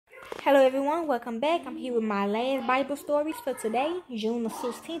Hello everyone, welcome back. I'm here with my last Bible stories for today, June the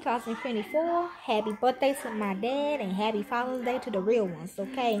 16th, 2024. Happy birthday to my dad and happy Father's Day to the real ones,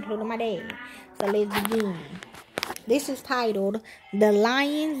 okay, including my dad. So let's begin. This is titled, The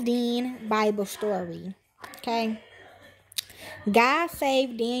Lion's Den Bible Story, okay. God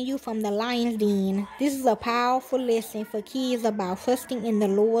saved Daniel from the lion's den. This is a powerful lesson for kids about trusting in the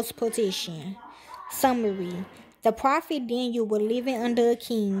Lord's protection. Summary. The prophet Daniel was living under a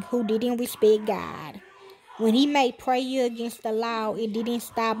king who didn't respect God. When he made prayer against the law, it didn't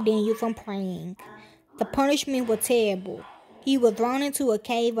stop Daniel from praying. The punishment was terrible. He was thrown into a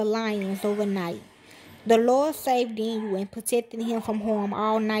cave of lions overnight. The Lord saved Daniel and protected him from harm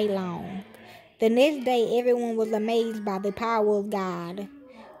all night long. The next day, everyone was amazed by the power of God.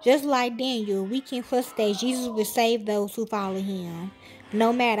 Just like Daniel, we can trust that Jesus will save those who follow him.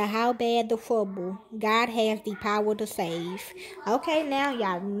 No matter how bad the trouble, God has the power to save. Okay, now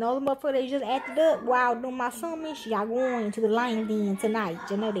y'all know the motherfucker they just acted up while doing my sermons. Y'all going to the lion's den tonight.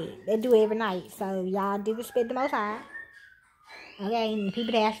 You know that. They do it every night. So y'all disrespect the Most High. Okay, and the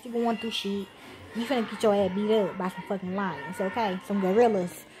people that actually going through shit, you finna get your ass beat up by some fucking lions, okay? Some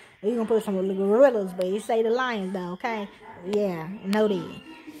gorillas. You gonna put some gorillas, but it say the lions though, okay? Yeah, know that.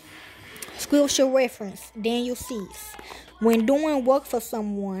 Scripture reference, Daniel 6. When doing work for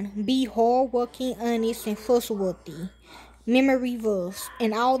someone, be hardworking, honest, and trustworthy. Memory verse,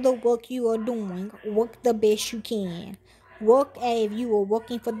 in all the work you are doing, work the best you can. Work as if you are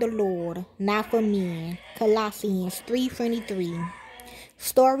working for the Lord, not for men. Colossians 3:23.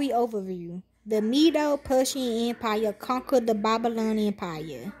 Story overview. The Medo-Persian Empire conquered the Babylon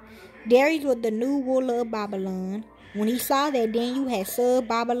Empire. Darius was the new ruler of Babylon. When he saw that Daniel had served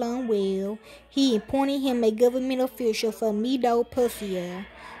Babylon well, he appointed him a government official for Medo-Persia.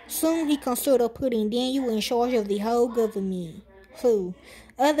 Soon he considered putting Daniel in charge of the whole government. 2.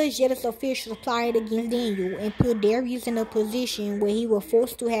 Other jealous officials plotted against Daniel and put Darius in a position where he was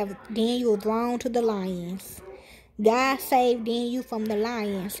forced to have Daniel thrown to the lions. God saved Daniel from the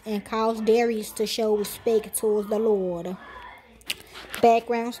lions and caused Darius to show respect towards the Lord.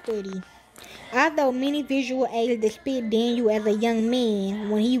 Background study. Although many visual aids depict Daniel as a young man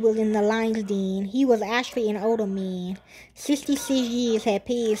when he was in the lion's den, he was actually an older man. 66 years had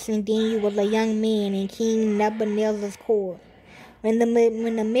passed since Daniel was a young man in King Nebuchadnezzar's court. When the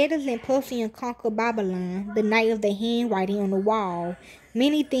Medes and Persians conquered Babylon, the night of the handwriting on the wall,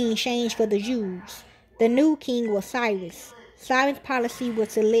 many things changed for the Jews. The new king was Cyrus. Cyrus' policy was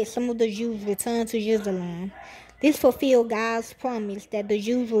to let some of the Jews return to Jerusalem. This fulfilled God's promise that the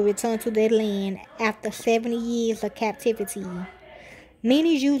Jews would return to their land after 70 years of captivity.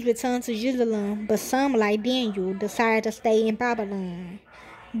 Many Jews returned to Jerusalem, but some, like Daniel, decided to stay in Babylon.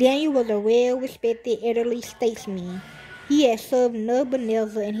 Daniel was a well-respected elderly statesman. He had served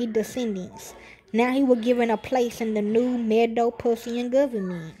Nebuchadnezzar and his descendants. Now he was given a place in the new Medo-Persian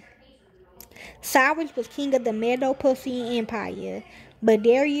government. Cyrus was king of the Medo-Persian Empire, but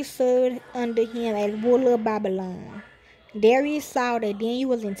Darius served under him as ruler of Babylon. Darius saw that Daniel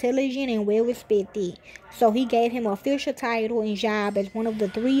was intelligent and well-respected, so he gave him an official title and job as one of the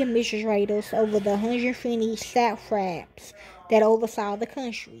 3 administrators over the 120 satraps that oversaw the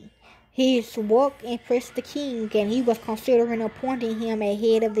country. His work impressed the king, and he was considering appointing him as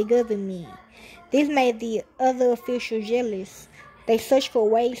head of the government. This made the other officials jealous. They searched for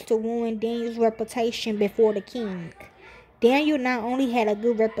ways to ruin Daniel's reputation before the king. Daniel not only had a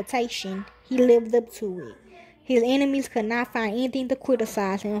good reputation, he lived up to it. His enemies could not find anything to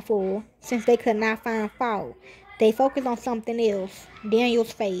criticize him for, since they could not find fault. They focused on something else,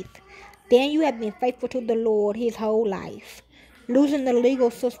 Daniel's faith. Daniel had been faithful to the Lord his whole life. Losing the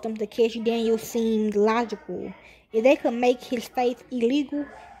legal system to catch Daniel seemed logical. If they could make his faith illegal,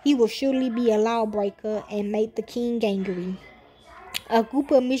 he would surely be a lawbreaker and make the king angry. A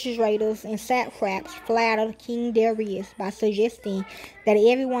group of administrators and satraps flattered King Darius by suggesting that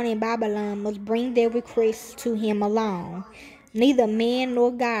everyone in Babylon must bring their requests to him alone. Neither man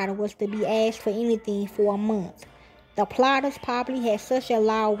nor God was to be asked for anything for a month. The plotters probably had such a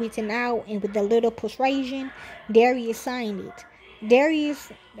law written out, and with a little persuasion, Darius signed it.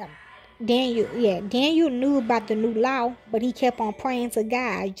 Daniel knew about the new law, but he kept on praying to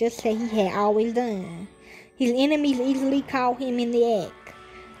God just as he had always done. His enemies easily caught him in the act.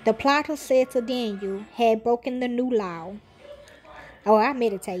 The plotters said to Daniel had broken the new law. Oh, I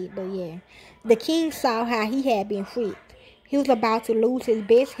meditate, but yeah. The king saw how he had been tricked. He was about to lose his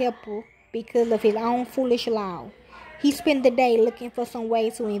best helper because of his own foolish law. He spent the day looking for some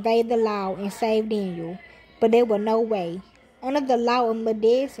way to evade the law and save Daniel, but there was no way. Under the law of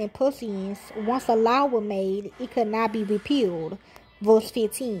Medes and Persians, once a law was made, it could not be repealed. Verse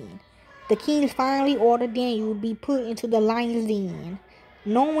 15. The king finally ordered Daniel be put into the lion's den.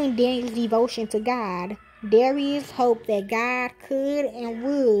 Knowing Daniel's devotion to God, Darius hoped that God could and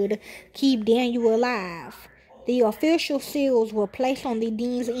would keep Daniel alive. The official seals were placed on the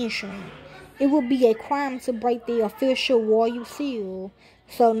den's entrance. It would be a crime to break the official royal seal,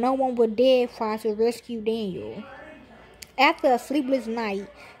 so no one would dare try to rescue Daniel. After a sleepless night,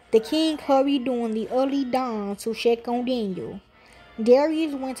 the king hurried during the early dawn to check on Daniel.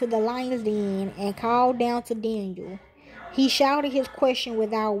 Darius went to the lion's den and called down to Daniel. He shouted his question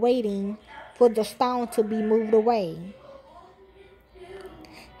without waiting for the stone to be moved away.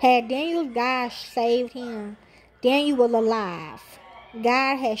 Had Daniel's God saved him? Daniel was alive.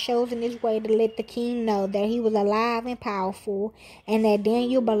 God had chosen his way to let the king know that he was alive and powerful, and that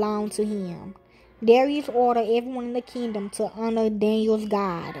Daniel belonged to him. Darius ordered everyone in the kingdom to honor Daniel's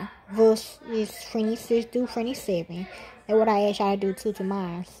God. Verses 26 through 27. That's what I asked y'all to do too to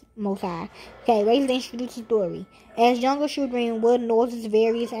mine, Most High. Okay, let's introduce the story. As younger children, what noises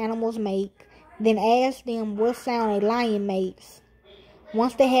various animals make, then ask them what sound a lion makes.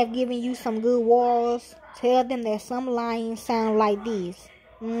 Once they have given you some good roars, tell them that some lions sound like this.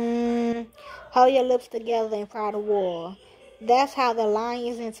 Hold your lips together and cry the roar. That's how the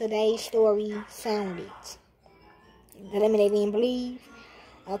lions in today's story sounded. They didn't believe.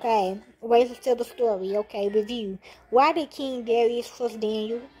 Okay, ways to tell the story. Okay, review. Why did King Darius trust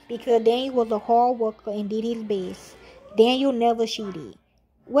Daniel? Because Daniel was a hard worker and did his best. Daniel never cheated.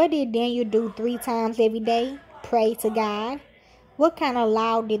 What did Daniel do 3 times every day? Pray to God. What kind of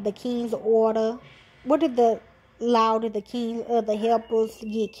law did the king's order? What did the law did the king's other helpers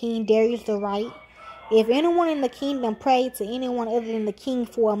get King Darius to write? If anyone in the kingdom prayed to anyone other than the king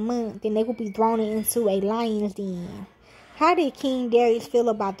for a month, then they would be thrown into a lion's den. How did King Darius feel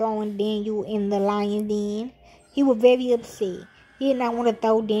about throwing Daniel in the lion's den? He was very upset. He did not want to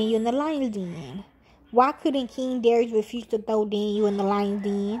throw Daniel in the lion's den. Why couldn't King Darius refuse to throw Daniel in the lion's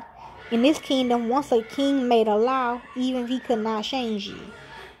den? In this kingdom, once a king made a law, even if he could not change it.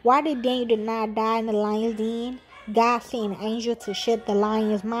 Why did Daniel not die in the lion's den? God sent an angel to shut the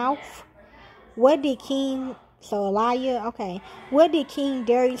lion's mouth. What did King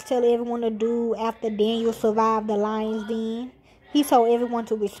Darius tell everyone to do after Daniel survived the lion's den? He told everyone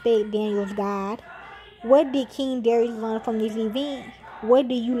to respect Daniel's God. What did King Darius learn from this event? What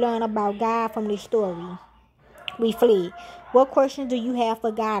do you learn about God from this story? Reflect. What questions do you have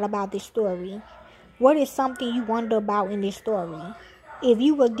for God about this story? What is something you wonder about in this story? If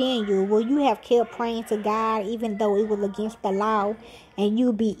you were Daniel, would you have kept praying to God even though it was against the law and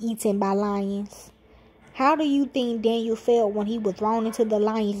you'd be eaten by lions? How do you think Daniel felt when he was thrown into the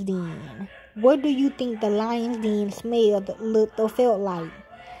lion's den? What do you think the lion's den smelled, looked, or felt like?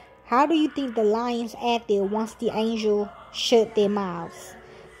 How do you think the lions acted once the angel shut their mouths?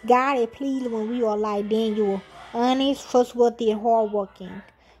 God is pleased when we are like Daniel, honest, trustworthy, and hardworking.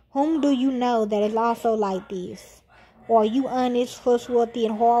 Whom do you know that is also like this? Are you honest, trustworthy,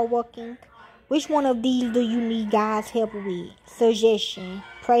 and hardworking? Which one of these do you need God's help with? Suggestion.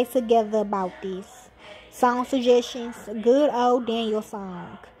 Pray together about this. Song suggestions. Good old Daniel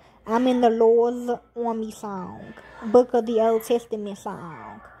song. I'm in the Lord's army song. Book of the Old Testament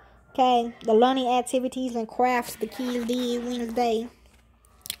song. Okay. The learning activities and crafts the kids did Wednesday.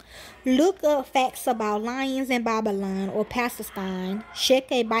 Look up facts about lions in Babylon or Palestine. Check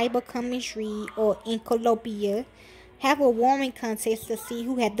a Bible commentary or encyclopedia. Have a warming contest to see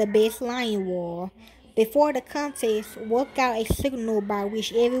who had the best lion roar. Before the contest, work out a signal by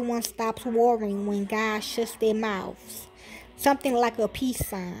which everyone stops roaring when God shuts their mouths. Something like a peace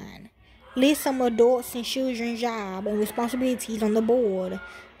sign. List some adults and children's jobs and responsibilities on the board.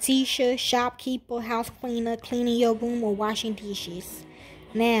 Teacher, shopkeeper, house cleaner, cleaning your room, or washing dishes.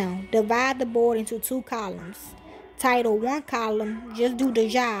 Now, divide the board into 2 columns. Title one column, just do the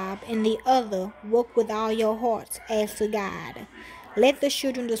job, and the other, work with all your hearts as to God. Let the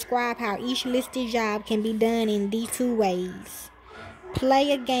children describe how each listed job can be done in these 2 ways.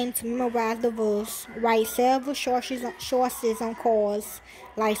 Play a game to memorize the verse. Write several choices on cards,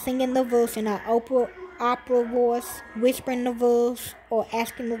 like singing the verse in an opera voice, whispering the verse, or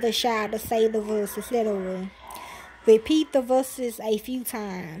asking the child to say the verse, etc. Repeat the verses a few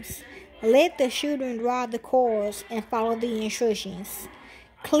times. Let the children draw the cards and follow the instructions.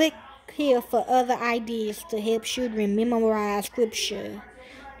 Click here for other ideas to help children memorize scripture.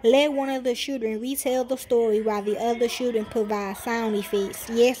 Let one of the children retell the story while the other children provide sound effects.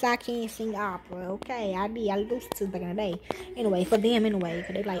 Yes, I can sing opera. Okay, I used to back in the day. Anyway, for them anyway,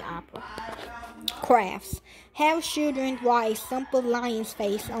 because they like opera. Crafts. Have children draw a simple lion's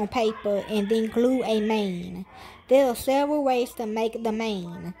face on paper and then glue a mane. There are several ways to make the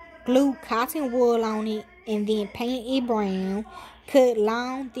mane. glue cotton wool on it, and then paint it brown. Cut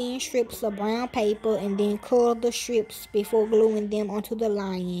long, thin strips of brown paper, and then curl the strips before gluing them onto the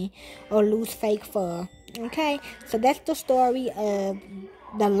lion or loose fake fur. Okay, so that's the story of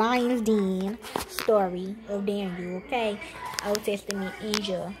the lion's den story of Daniel. Okay, Old Testament.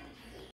 Enjoy.